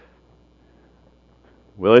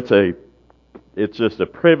Well, it's just a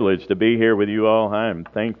privilege to be here with you all. I am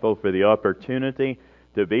thankful for the opportunity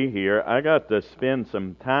to be here. I got to spend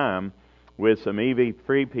some time with some EV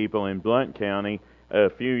free people in Blount County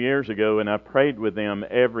a few years ago, and I prayed with them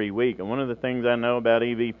every week. And one of the things I know about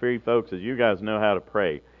EV free folks is you guys know how to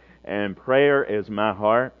pray. And prayer is my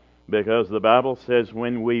heart, because the Bible says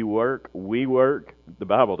when we work, we work. The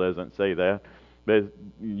Bible doesn't say that, but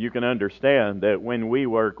you can understand that when we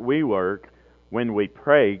work, we work. When we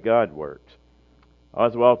pray, God works.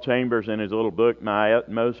 Oswald Chambers, in his little book, My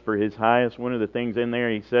Utmost for His Highest, one of the things in there,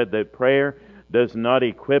 he said that prayer does not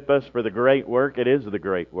equip us for the great work, it is the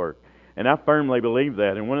great work. And I firmly believe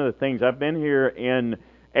that. And one of the things, I've been here in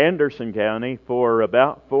Anderson County for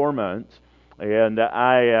about 4 months, and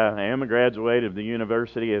I am a graduate of the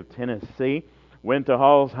University of Tennessee. Went to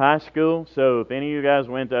Halls High School, so if any of you guys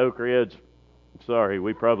went to Oak Ridge, sorry,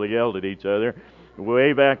 we probably yelled at each other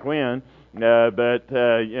way back when.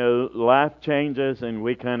 Life changes, and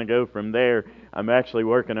we kind of go from there. I'm actually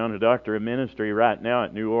working on a Doctor of Ministry right now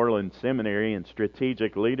at New Orleans Seminary in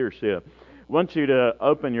Strategic Leadership. I want you to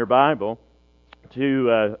open your Bible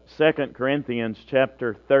to 2 Corinthians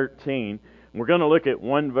chapter 13. We're going to look at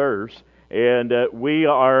one verse, and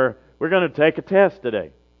we're going to take a test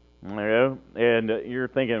today. You know, and you're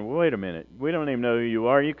thinking, wait a minute, we don't even know who you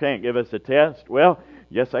are. You can't give us a test. Well,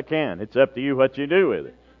 yes, I can. It's up to you what you do with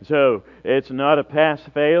it. So it's not a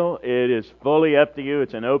pass-fail. It is fully up to you.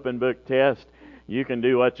 It's an open book test. You can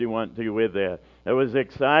do what you want to with that. I was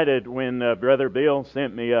excited when Brother Bill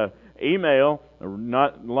sent me a email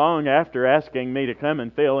not long after asking me to come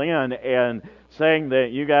and fill in and saying that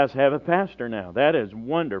you guys have a pastor now. That is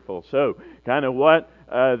wonderful. So kind of what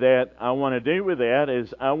that I want to do with that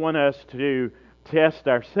is I want us to test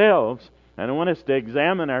ourselves, and I want us to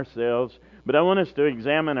examine ourselves, but I want us to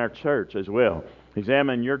examine our church as well.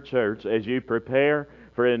 Examine your church as you prepare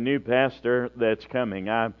for a new pastor that's coming.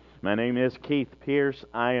 My name is Keith Pierce.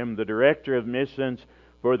 I am the Director of Missions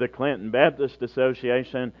for the Clinton Baptist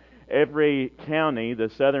Association. Every county, the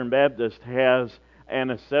Southern Baptist has an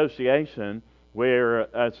association where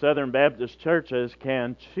Southern Baptist churches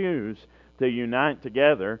can choose to unite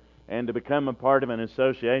together and to become a part of an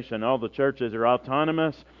association. All the churches are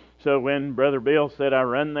autonomous, so when Brother Bill said I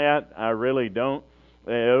run that, I really don't.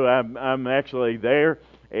 I'm actually there,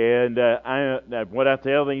 and what I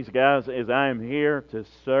tell these guys is I am here to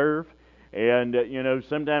serve. And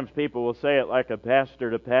sometimes people will say it like a pastor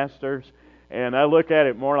to pastors, and I look at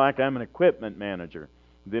it more like I'm an equipment manager,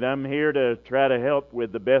 that I'm here to try to help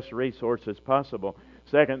with the best resources possible.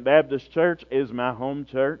 Second Baptist Church is my home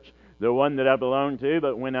church, the one that I belong to,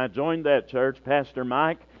 but when I joined that church, Pastor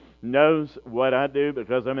Mike knows what I do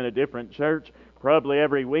because I'm in a different church. Probably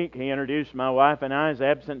every week he introduced my wife and I as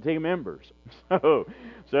absentee members. So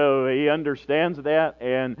he understands that,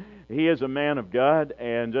 and he is a man of God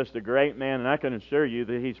and just a great man, and I can assure you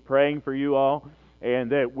that he's praying for you all,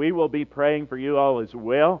 and that we will be praying for you all as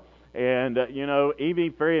well. And,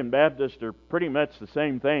 EV Free and Baptist are pretty much the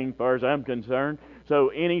same thing as far as I'm concerned. So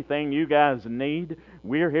anything you guys need,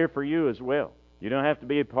 we're here for you as well. You don't have to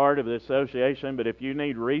be a part of the association, but if you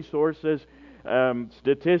need resources,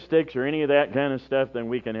 statistics, or any of that kind of stuff, then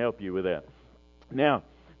we can help you with that. Now,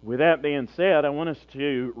 with that being said, I want us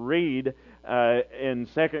to read in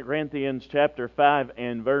 2 Corinthians chapter 5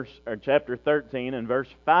 and chapter 13 and verse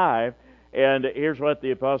 5, and here's what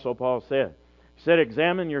the Apostle Paul said. He said,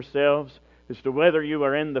 "Examine yourselves as to whether you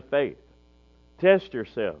are in the faith. Test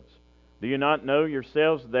yourselves. Do you not know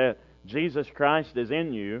yourselves that Jesus Christ is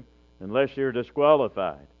in you, unless you're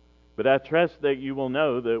disqualified? But I trust that you will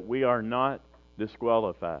know that we are not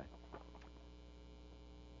disqualified."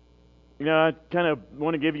 I kind of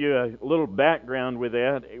want to give you a little background with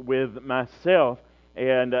that, with myself.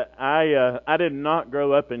 And I did not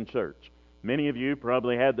grow up in church. Many of you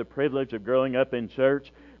probably had the privilege of growing up in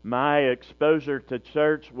church. My exposure to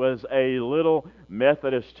church was a little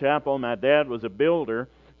Methodist chapel. My dad was a builder,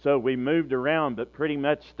 so we moved around, but pretty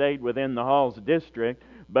much stayed within the Halls district.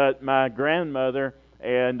 But my grandmother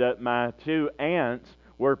and my two aunts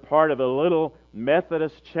were part of a little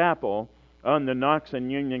Methodist chapel on the Knox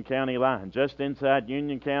and Union County line. Just inside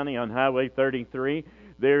Union County on Highway 33,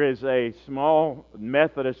 there is a small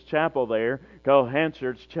Methodist chapel there called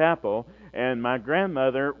Hansard's Chapel, and my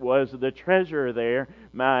grandmother was the treasurer there.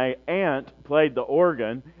 My aunt played the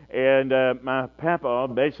organ, and my papa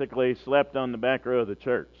basically slept on the back row of the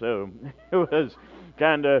church. So it was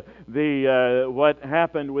kind of the what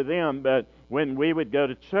happened with them. But when we would go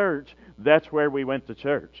to church, that's where we went to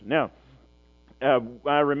church. Now,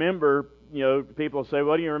 I remember, people say,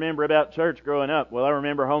 "What do you remember about church growing up?" Well, I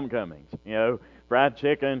remember homecomings. Fried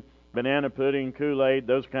chicken, banana pudding, Kool-Aid,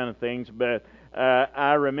 those kind of things. But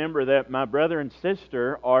I remember that my brother and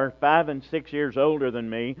sister are 5 and 6 years older than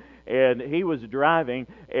me, and he was driving,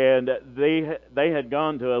 and they had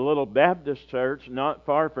gone to a little Baptist church not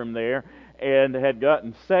far from there, and had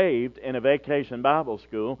gotten saved in a vacation Bible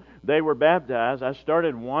school. They were baptized. I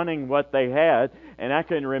started wanting what they had, and I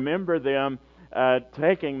can remember them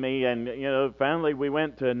taking me, and finally we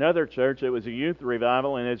went to another church. It was a youth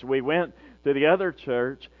revival, and as we went to the other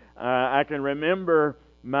church, I can remember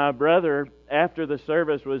my brother, after the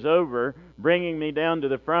service was over, bringing me down to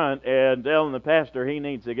the front and telling the pastor he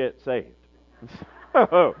needs to get saved.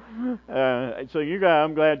 So you guys,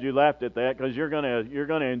 I'm glad you laughed at that, because you're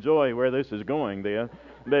gonna enjoy where this is going then,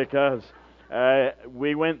 because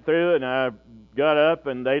we went through and I got up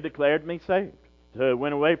and they declared me saved. So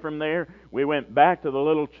went away from there. We went back to the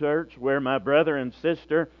little church where my brother and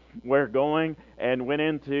sister were going, and went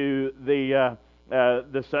into the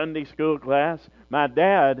Sunday school class. My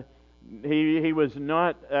dad, he was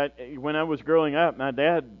not. When I was growing up, my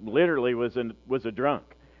dad literally was a drunk,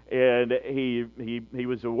 and he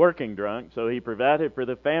was a working drunk, so he provided for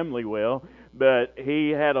the family well. But he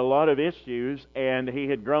had a lot of issues, and he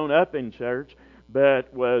had grown up in church,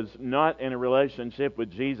 but was not in a relationship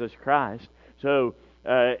with Jesus Christ. So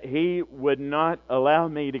he would not allow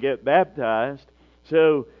me to get baptized.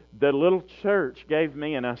 So the little church gave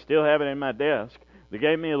me, and I still have it in my desk, they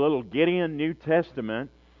gave me a little Gideon New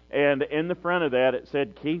Testament, and in the front of that it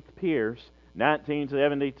said Keith Pierce,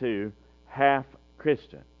 1972, half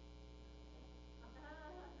Christian.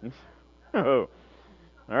 Oh,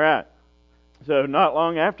 all right. So not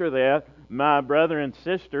long after that, my brother and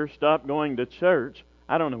sister stopped going to church.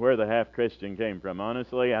 I don't know where the half-Christian came from,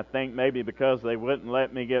 honestly. I think maybe because they wouldn't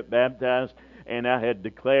let me get baptized and I had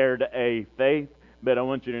declared a faith. But I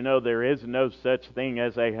want you to know there is no such thing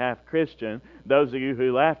as a half-Christian. Those of you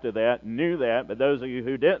who laughed at that knew that, but those of you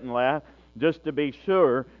who didn't laugh, just to be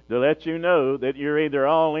sure, to let you know that you're either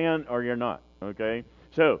all in or you're not. Okay?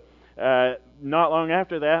 So, not long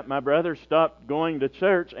after that, my brother stopped going to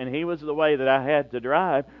church, and he was the way that I had to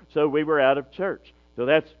drive, so we were out of church. So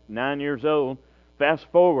that's 9 years old. Fast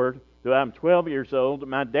forward to I'm 12 years old.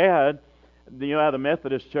 My dad, you know how the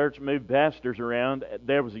Methodist Church moved pastors around.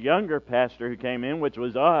 There was a younger pastor who came in, which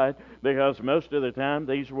was odd, because most of the time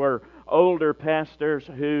these were older pastors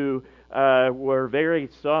who were very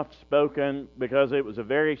soft-spoken, because it was a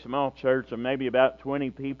very small church of maybe about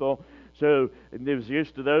 20 people. So it was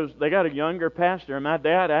used to those. They got a younger pastor, and my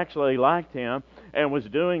dad actually liked him and was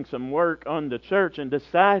doing some work on the church and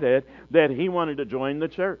decided that he wanted to join the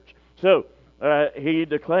church. So he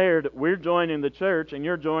declared, we're joining the church and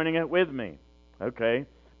you're joining it with me. Okay,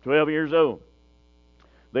 12 years old.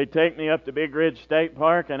 They take me up to Big Ridge State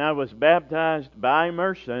Park, and I was baptized by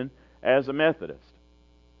immersion as a Methodist.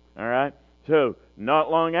 All right, so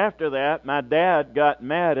not long after that, my dad got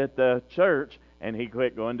mad at the church and he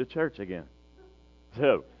quit going to church again.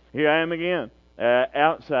 So here I am again,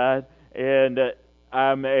 outside, and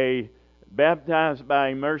I'm a baptized by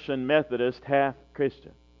immersion Methodist, half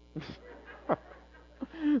Christian.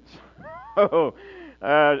 So,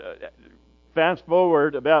 fast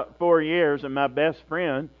forward about 4 years, and my best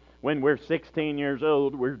friend, when we're 16 years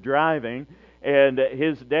old, we're driving, and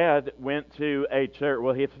his dad went to a church.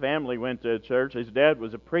 Well, his family went to a church. His dad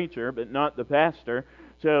was a preacher, but not the pastor.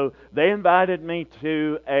 So they invited me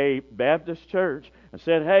to a Baptist church and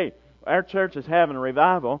said, hey, our church is having a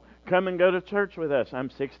revival. Come and go to church with us.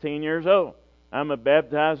 I'm 16 years old. I'm a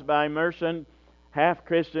baptized by immersion,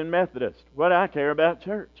 half-Christian Methodist. What do I care about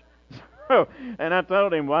church? And I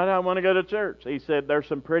told him, why do I want to go to church? He said, there's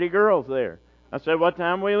some pretty girls there. I said, what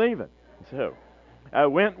time are we leaving? So I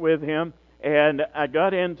went with him, and I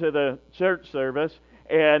got into the church service,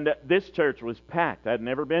 and this church was packed. I'd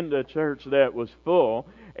never been to a church that was full,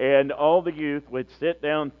 and all the youth would sit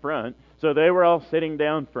down front. So they were all sitting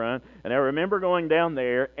down front, and I remember going down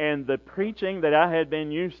there, and the preaching that I had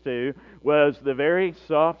been used to was the very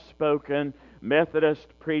soft-spoken Methodist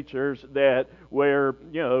preachers that were,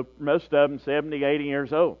 most of them 70, 80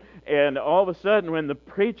 years old. And all of a sudden, when the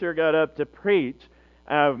preacher got up to preach,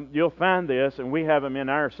 you'll find this, and we have them in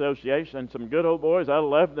our association, some good old boys, I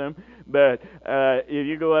love them, but if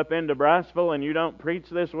you go up into Briceville and you don't preach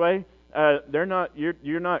this way,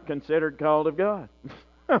 you're not considered called of God.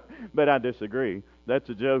 But I disagree. That's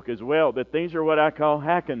a joke as well. But these are what I call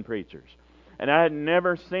hacking preachers. And I had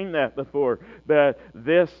never seen that before. But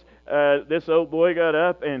this old boy got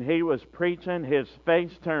up and he was preaching. His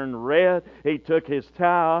face turned red. He took his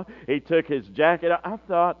towel. He took his jacket. I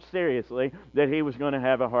thought seriously that he was going to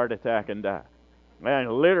have a heart attack and die.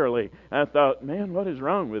 And literally, I thought, man, what is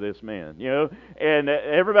wrong with this man? And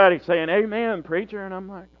everybody's saying, amen, preacher. And I'm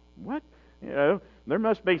like, what? There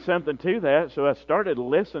must be something to that. So I started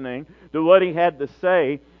listening to what he had to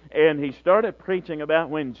say. And he started preaching about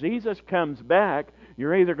when Jesus comes back,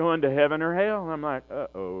 you're either going to heaven or hell. And I'm like,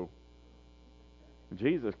 uh-oh.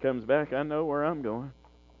 Jesus comes back, I know where I'm going.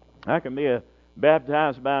 I can be a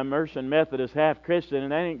baptized by immersion Methodist half Christian,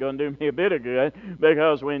 and that ain't going to do me a bit of good,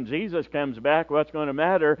 because when Jesus comes back, what's going to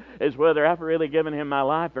matter is whether I've really given Him my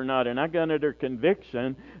life or not. And I got under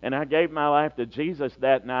conviction, and I gave my life to Jesus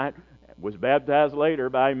that night, was baptized later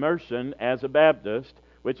by immersion as a Baptist,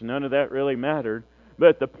 which none of that really mattered.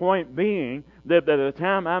 But the point being that by the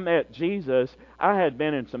time I met Jesus, I had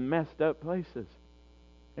been in some messed up places.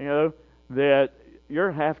 That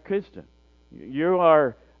you're half Christian. You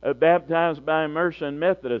are a baptized by immersion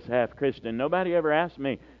Methodist half Christian. Nobody ever asked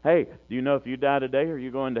me, hey, do you know if you die today, are you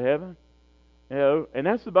going to heaven? And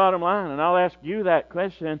that's the bottom line. And I'll ask you that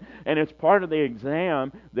question, and it's part of the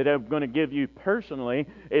exam that I'm going to give you personally,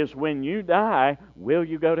 is when you die, will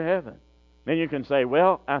you go to heaven? And you can say,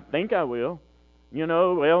 well, I think I will.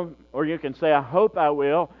 Or you can say, I hope I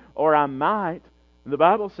will, or I might. The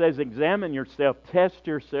Bible says, examine yourself, test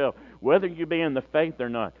yourself, whether you be in the faith or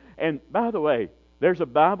not. And by the way, there's a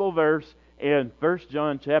Bible verse in 1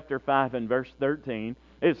 John chapter 5 and verse 13.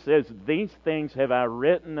 It says, these things have I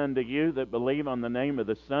written unto you that believe on the name of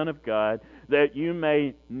the Son of God, that you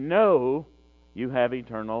may know you have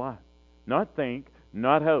eternal life. Not think,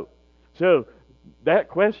 not hope. So, that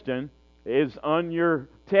question is on your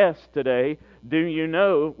test today. Do you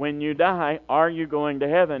know when you die, are you going to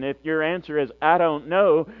heaven? If your answer is, I don't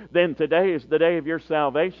know, then today is the day of your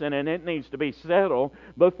salvation, and it needs to be settled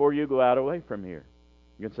before you go out away from here.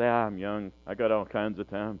 You can say, I'm young, I got all kinds of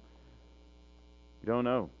time. You don't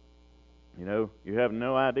know. You have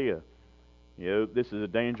no idea. This is a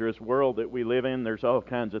dangerous world that we live in. There's all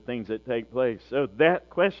kinds of things that take place. So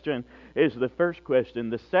that question is the first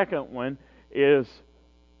question. The second one is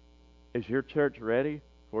your church ready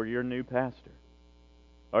for your new pastor?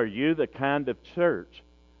 Are you the kind of church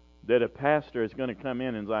that a pastor is going to come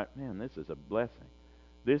in and is like, man, this is a blessing.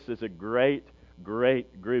 This is a great,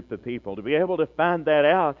 great group of people. To be able to find that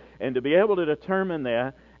out and to be able to determine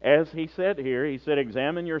that, as he said here, he said,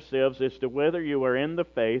 examine yourselves as to whether you are in the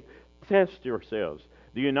faith. Test yourselves.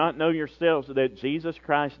 Do you not know yourselves that Jesus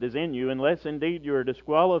Christ is in you, unless indeed you are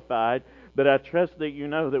disqualified? But I trust that you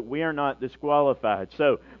know that we are not disqualified.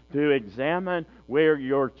 So, to examine where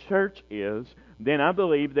your church is, then I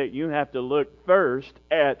believe that you have to look first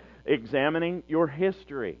at examining your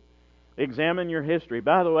history. Examine your history.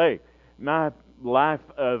 By the way, my life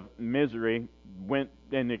of misery went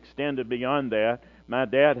and extended beyond that. My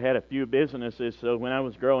dad had a few businesses, so when I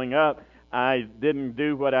was growing up, I didn't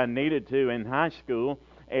do what I needed to in high school,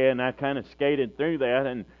 and I kind of skated through that.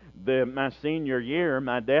 And my senior year,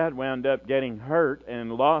 my dad wound up getting hurt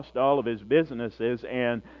and lost all of his businesses,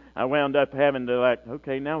 and I wound up having to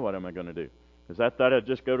okay, now what am I going to do? Because I thought I'd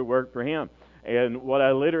just go to work for him. And what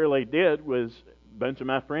I literally did was, a bunch of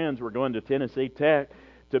my friends were going to Tennessee Tech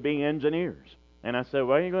to be engineers. And I said,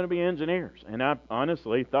 why are you going to be engineers? And I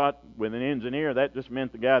honestly thought with an engineer, that just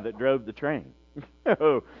meant the guy that drove the train.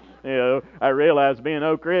 I realized being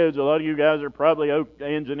Oak Ridge, a lot of you guys are probably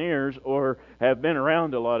engineers or have been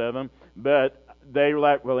around a lot of them. But they were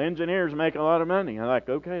like, well, engineers make a lot of money. I'm like,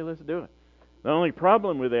 okay, let's do it. The only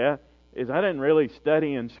problem with that is I didn't really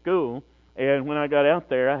study in school. And when I got out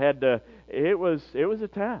there, I had to, it was a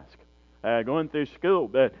task. Going through school.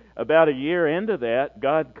 But about a year into that,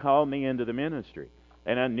 God called me into the ministry.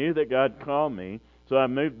 And I knew that God called me. So I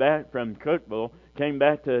moved back from Cookeville, came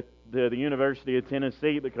back to the University of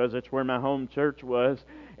Tennessee because that's where my home church was.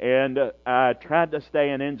 And I tried to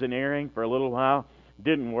stay in engineering for a little while.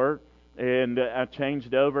 Didn't work. And I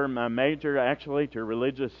changed over my major actually to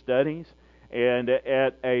religious studies. And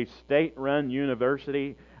at a state-run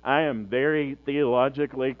university, I am very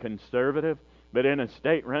theologically conservative. But in a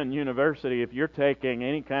state-run university, if you're taking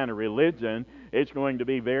any kind of religion, it's going to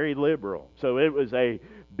be very liberal. So it was a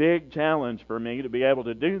big challenge for me to be able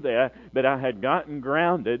to do that. But I had gotten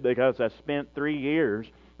grounded because I spent 3 years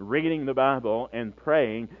reading the Bible and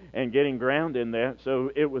praying and getting grounded in that.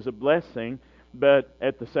 So it was a blessing. But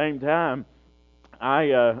at the same time,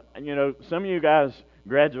 some of you guys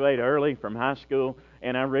graduate early from high school,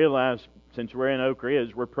 and I realized since we're in Oak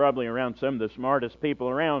Ridge, we're probably around some of the smartest people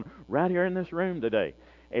around right here in this room today.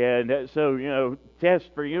 And so, test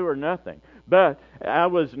for you or nothing. But I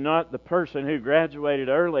was not the person who graduated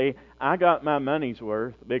early. I got my money's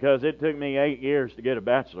worth because it took me 8 years to get a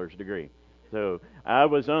bachelor's degree. So I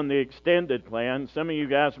was on the extended plan. Some of you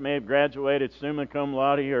guys may have graduated summa cum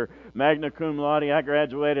laude or magna cum laude. I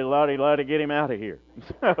graduated laude laude. Get him out of here.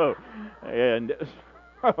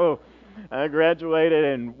 So I graduated,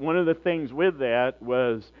 and one of the things with that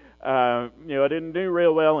was, I didn't do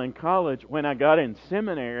real well in college. When I got in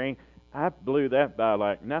seminary, I blew that by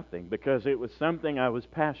like nothing because it was something I was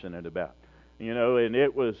passionate about. And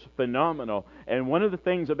it was phenomenal. And one of the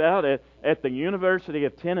things about it, at the University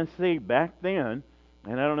of Tennessee back then,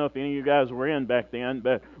 and I don't know if any of you guys were in back then,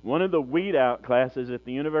 but one of the weed out classes at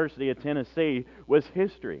the University of Tennessee was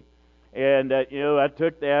history. And, I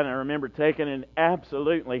took that, and I remember taking and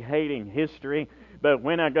absolutely hating history. But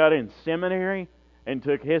when I got in seminary and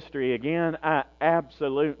took history again, I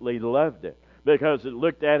absolutely loved it because it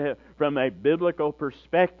looked at it from a biblical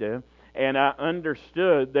perspective. And I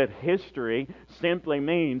understood that history simply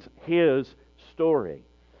means His story.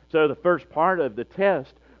 So the first part of the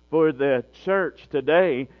test for the church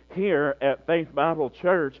today here at Faith Bible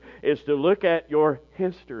Church is to look at your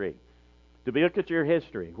history. To look at your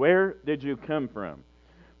history. Where did you come from?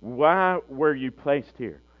 Why were you placed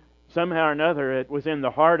here? Somehow or another, it was in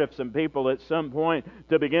the heart of some people at some point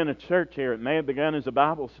to begin a church here. It may have begun as a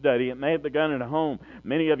Bible study. It may have begun at a home.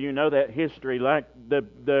 Many of you know that history like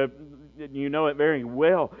you know it very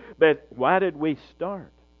well. But why did we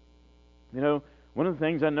start? One of the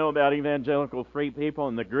things I know about evangelical free people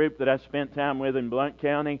and the group that I spent time with in Blount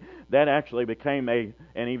County, that actually became an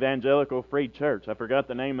evangelical free church. I forgot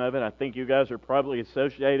the name of it. I think you guys are probably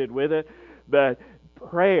associated with it. But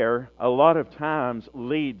prayer, a lot of times,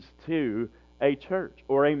 leads to a church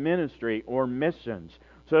or a ministry or missions.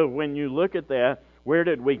 So when you look at that, where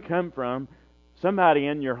did we come from? Somebody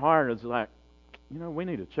in your heart is like, we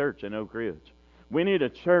need a church in Oak Ridge. We need a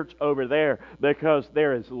church over there because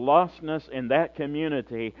there is lostness in that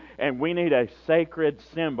community, and we need a sacred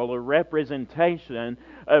symbol, a representation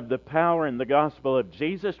of the power and the gospel of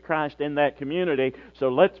Jesus Christ in that community. So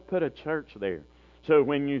let's put a church there. So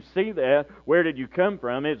when you see that, where did you come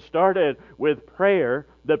from? It started with prayer.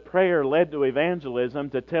 The prayer led to evangelism,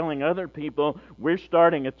 to telling other people, we're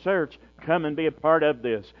starting a church. Come and be a part of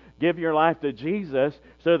this. Give your life to Jesus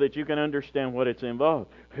so that you can understand what it's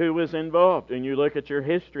involved. Who was involved? And you look at your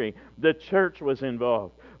history. The church was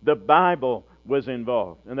involved. The Bible was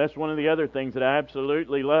involved. And that's one of the other things that I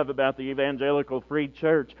absolutely love about the Evangelical Free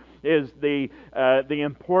Church is the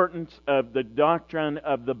importance of the doctrine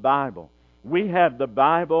of the Bible. We have the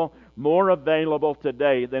Bible more available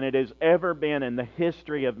today than it has ever been in the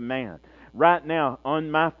history of man. Right now, on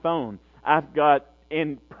my phone, I've got,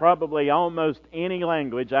 in probably almost any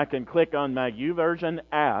language, I can click on my YouVersion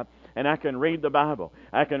app and I can read the Bible.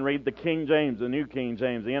 I can read the King James, the New King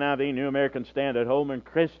James, the NIV, New American Standard, Holman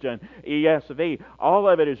Christian, ESV. All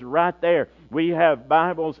of it is right there. We have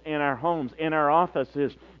Bibles in our homes, in our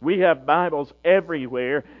offices. We have Bibles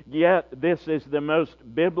everywhere, yet this is the most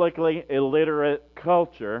biblically illiterate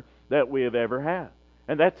culture that we have ever had.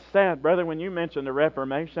 And that's sad, brother. When you mention the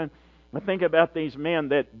Reformation, I think about these men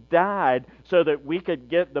that died so that we could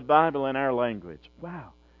get the Bible in our language.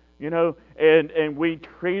 Wow. And we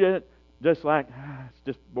treat it just like, it's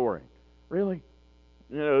just boring. Really?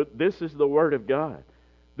 This is the Word of God.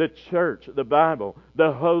 The church, the Bible,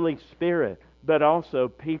 the Holy Spirit, but also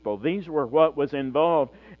people. These were what was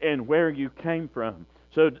involved in where you came from.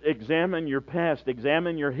 So examine your past,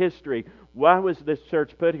 examine your history. Why was this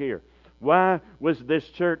church put here? Why was this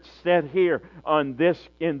church set here in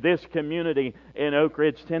this community in Oak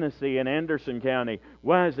Ridge, Tennessee, in Anderson County?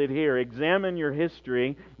 Why is it here? Examine your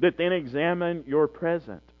history, but then examine your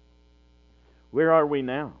present. Where are we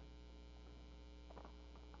now?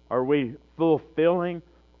 Are we fulfilling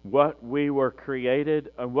what we were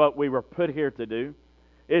created and what we were put here to do?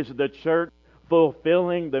 Is the church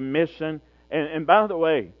fulfilling the mission? And by the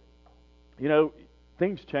way,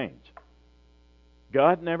 things change.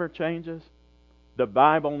 God never changes. The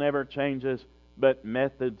Bible never changes, but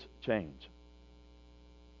methods change.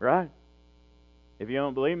 Right? If you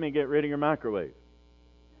don't believe me, get rid of your microwave.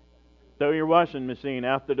 Throw your washing machine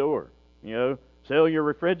out the door. Sell your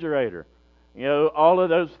refrigerator. All of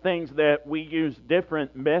those things that we use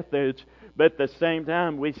different methods, but at the same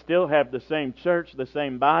time, we still have the same church, the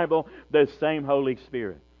same Bible, the same Holy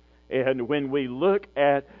Spirit. And when we look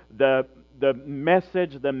at the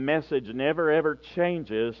message never ever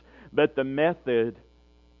changes, but the method,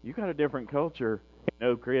 you got a different culture in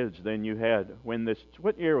Oak Ridge than you had when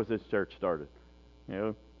what year was this church started?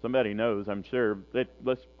 Somebody knows, I'm sure.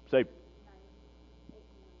 Let's say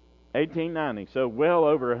 1890, so well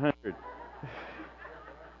over 100.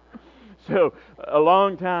 So, a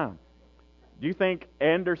long time. Do you think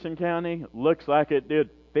Anderson County looks like it did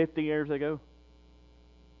 50 years ago?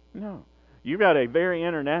 No. You've got a very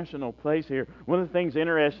international place here. One of the things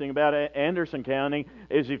interesting about Anderson County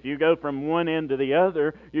is if you go from one end to the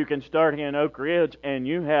other, you can start here in Oak Ridge and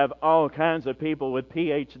you have all kinds of people with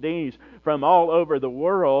PhDs from all over the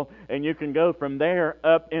world, and you can go from there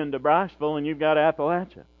up into Briceville and you've got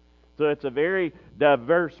Appalachia. So it's a very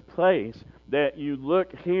diverse place that you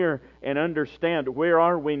look here and understand, where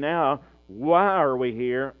are we now, why are we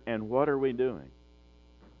here, and what are we doing?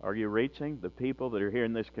 Are you reaching the people that are here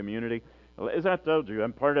in this community? Well, as I told you,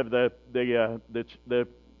 I'm part of the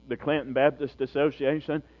Clinton Baptist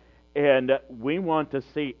Association, and we want to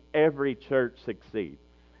see every church succeed.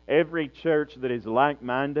 Every church that is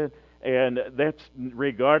like-minded, and that's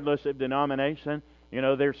regardless of denomination. You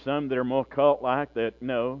know, there's some that are more cult-like that,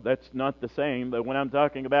 no, that's not the same. But when I'm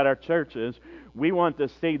talking about our churches, we want to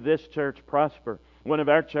see this church prosper. One of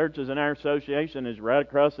our churches in our association is right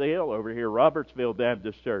across the hill over here, Robertsville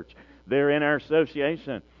Baptist Church. They're in our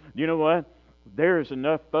association. You know what? There's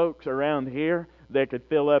enough folks around here that could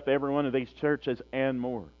fill up every one of these churches and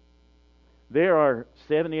more. There are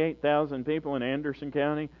 78,000 people in Anderson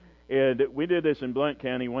County, and we did this in Blount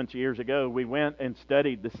County once years ago. We went and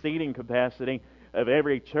studied the seating capacity of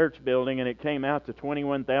every church building, and it came out to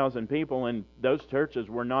 21,000 people, and those churches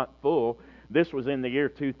were not full. This was in the year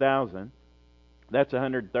 2000. That's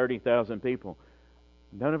 130,000 people.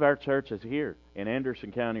 None of our churches here in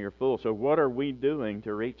Anderson County are full. So what are we doing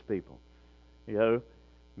to reach people? You know,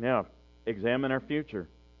 now, examine our future.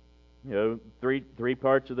 You know, three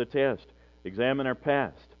parts of the test. Examine our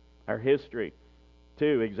past, our history.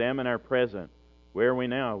 2, examine our present. Where are we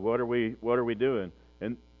now? What are we doing?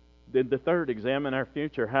 And then the 3rd, examine our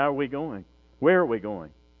future. How are we going? Where are we going?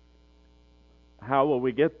 How will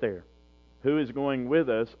we get there? Who is going with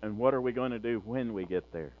us, and what are we going to do when we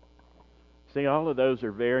get there? See, all of those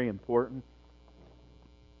are very important.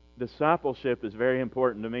 Discipleship is very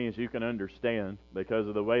important to me, as you can understand, because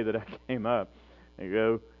of the way that I came up. You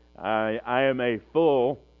go, I am a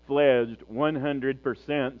full-fledged,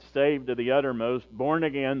 100% saved to the uttermost,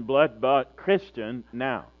 born-again, blood-bought Christian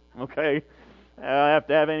now. Okay? I don't have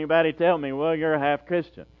to have anybody tell me, well, you're a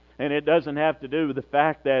half-Christian. And it doesn't have to do with the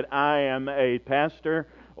fact that I am a pastor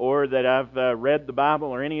or that I've read the Bible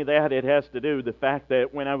or any of that. It has to do with the fact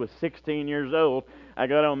that when I was 16 years old, I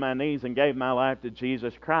got on my knees and gave my life to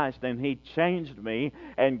Jesus Christ, and He changed me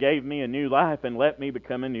and gave me a new life and let me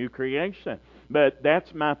become a new creation. But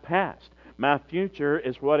that's my past. My future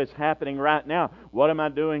is what is happening right now. What am I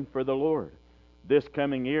doing for the Lord? This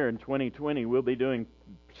coming year in 2020, we'll be doing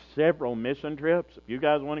several mission trips. If you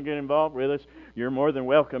guys want to get involved with us, you're more than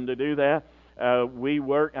welcome to do that.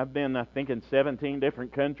 I've been, I think, in 17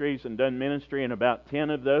 different countries and done ministry in about 10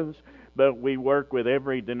 of those. But we work with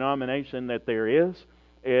every denomination that there is,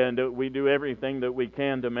 and we do everything that we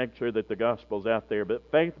can to make sure that the gospel's out there.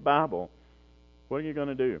 But Faith Bible, what are you going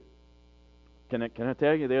to do? Can I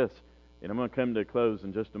tell you this? And I'm going to come to a close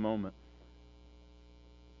in just a moment.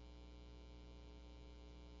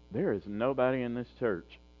 There is nobody in this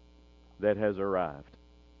church that has arrived.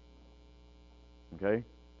 Okay?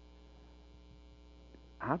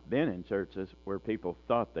 I've been in churches where people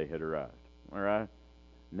thought they had arrived. All right?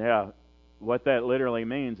 Now, what that literally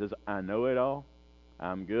means is, I know it all.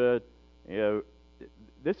 I'm good. You know,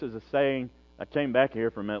 this is a saying. I came back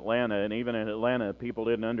here from Atlanta, and even in Atlanta, people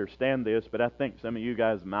didn't understand this, but I think some of you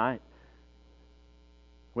guys might.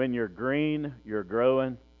 When you're green, you're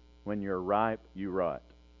growing. When you're ripe, you rot.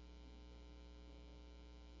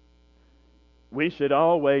 We should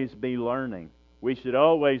always be learning. We should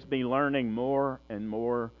always be learning more and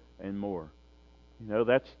more and more. You know,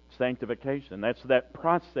 that's sanctification. That's that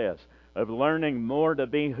process of learning more to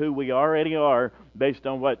be who we already are based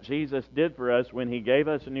on what Jesus did for us when He gave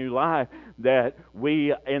us a new life, that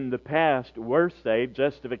we in the past were saved,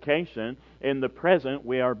 justification. In the present,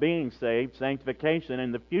 we are being saved, sanctification.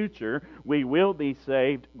 In the future, we will be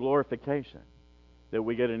saved, glorification. That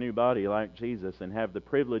we get a new body like Jesus and have the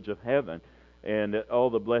privilege of heaven and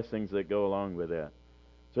all the blessings that go along with that.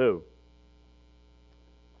 So,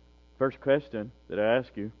 first question that I ask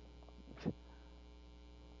you,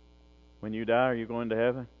 when you die, are you going to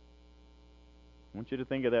heaven? I want you to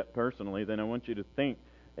think of that personally. Then I want you to think,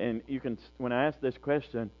 and you can, when I ask this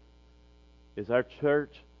question, is our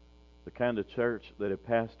church the kind of church that a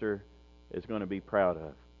pastor is going to be proud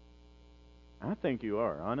of? I think you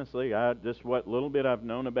are. Honestly, just what little bit I've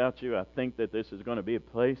known about you, I think that this is going to be a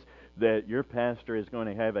place that your pastor is going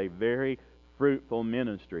to have a very fruitful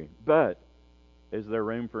ministry. But is there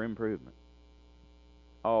room for improvement?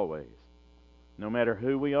 Always. No matter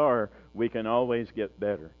who we are, we can always get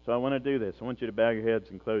better. So I want to do this. I want you to bow your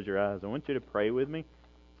heads and close your eyes. I want you to pray with me.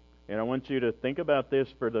 And I want you to think about this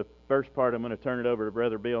for the first part. I'm going to turn it over to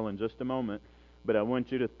Brother Bill in just a moment. But I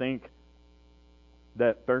want you to think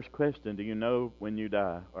that first question: do you know when you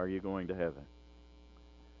die, are you going to heaven?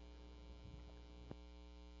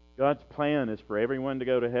 God's plan is for everyone to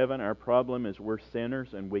go to heaven. Our problem is we're sinners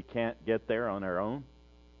and we can't get there on our own.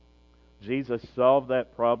 Jesus solved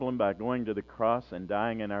that problem by going to the cross and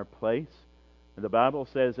dying in our place. And the Bible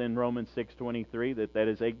says in Romans 6:23 that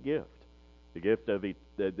is a gift, the gift of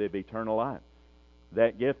eternal life.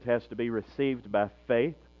 That gift has to be received by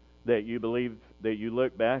faith, that you believe, that you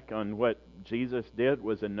look back on what Jesus did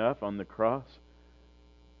was enough on the cross.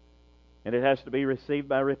 And it has to be received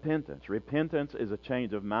by repentance. Repentance is a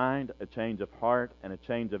change of mind, a change of heart, and a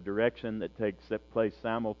change of direction that takes place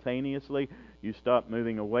simultaneously. You stop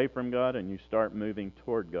moving away from God and you start moving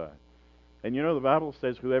toward God. And you know, the Bible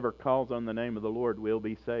says whoever calls on the name of the Lord will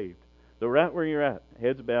be saved. So right where you're at,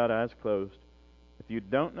 heads bowed, eyes closed, if you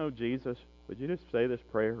don't know Jesus, would you just say this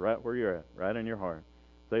prayer right where you're at, right in your heart?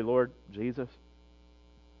 Say, Lord Jesus,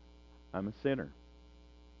 I'm a sinner.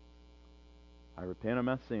 I repent of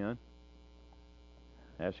my sin.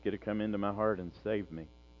 I ask you to come into my heart and save me.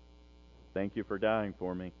 Thank you for dying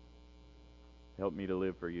for me. Help me to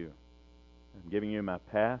live for you. I'm giving you my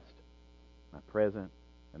past, my present,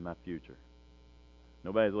 and my future.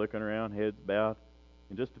 Nobody's looking around, heads bowed.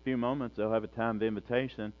 In just a few moments, they'll have a time of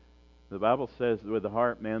invitation. The Bible says that with the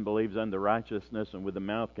heart man believes unto righteousness, and with the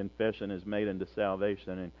mouth confession is made unto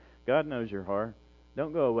salvation. And God knows your heart.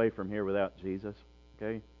 Don't go away from here without Jesus,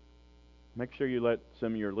 okay? Make sure you let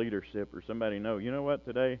some of your leadership or somebody know, you know what,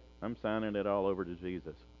 today I'm signing it all over to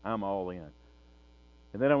Jesus. I'm all in.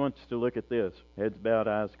 And then I want us to look at this. Heads bowed,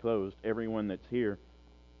 eyes closed. Everyone that's here.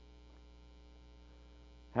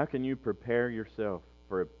 How can you prepare yourself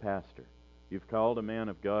for a pastor? You've called a man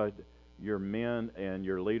of God. Your men and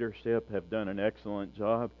your leadership have done an excellent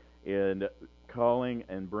job in calling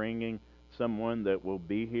and bringing someone that will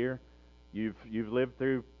be here. You've lived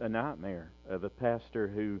through a nightmare of a pastor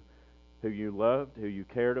who you loved, who you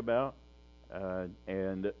cared about,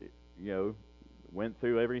 and went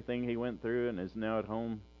through everything he went through and is now at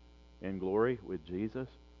home in glory with Jesus.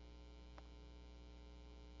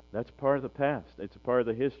 That's part of the past. It's a part of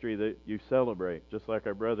the history that you celebrate, just like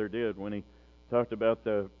our brother did when he talked about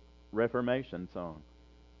the Reformation song.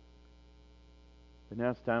 But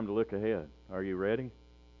now it's time to look ahead. Are you ready?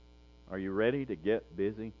 Are you ready to get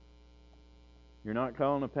busy? You're not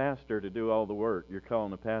calling a pastor to do all the work. You're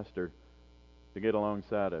calling a pastor to get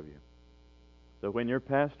alongside of you. So when your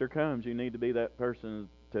pastor comes, you need to be that person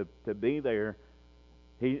to be there.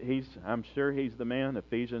 I'm sure he's the man,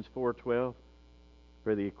 Ephesians 4:12,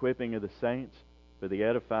 for the equipping of the saints, for the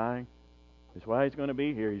edifying. That's why he's going to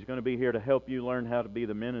be here. He's going to be here to help you learn how to be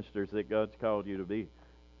the ministers that God's called you to be.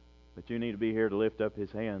 But you need to be here to lift up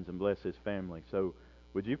his hands and bless his family. So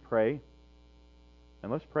would you pray?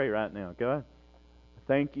 And let's pray right now. God,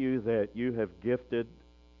 thank you that you have gifted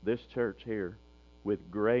this church here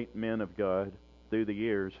with great men of God through the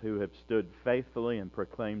years who have stood faithfully and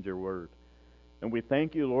proclaimed your word. And we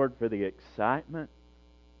thank you, Lord, for the excitement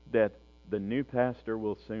that the new pastor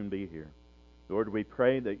will soon be here. Lord, we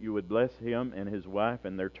pray that you would bless him and his wife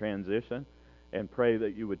in their transition, and pray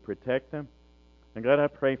that you would protect them. And God, I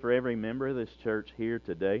pray for every member of this church here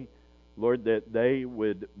today, Lord, that they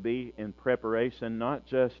would be in preparation not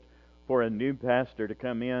just for a new pastor to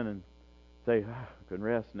come in and say, I can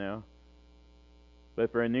rest now,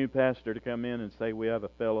 but for a new pastor to come in and say, we have a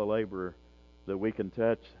fellow laborer that we can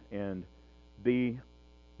touch and be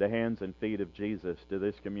the hands and feet of Jesus to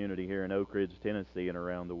this community here in Oak Ridge, Tennessee, and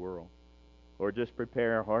around the world. Lord, just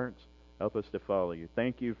prepare our hearts. Help us to follow you.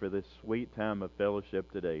 Thank you for this sweet time of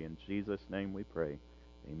fellowship today. In Jesus' name we pray.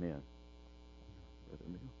 Amen. Brother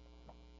Mill.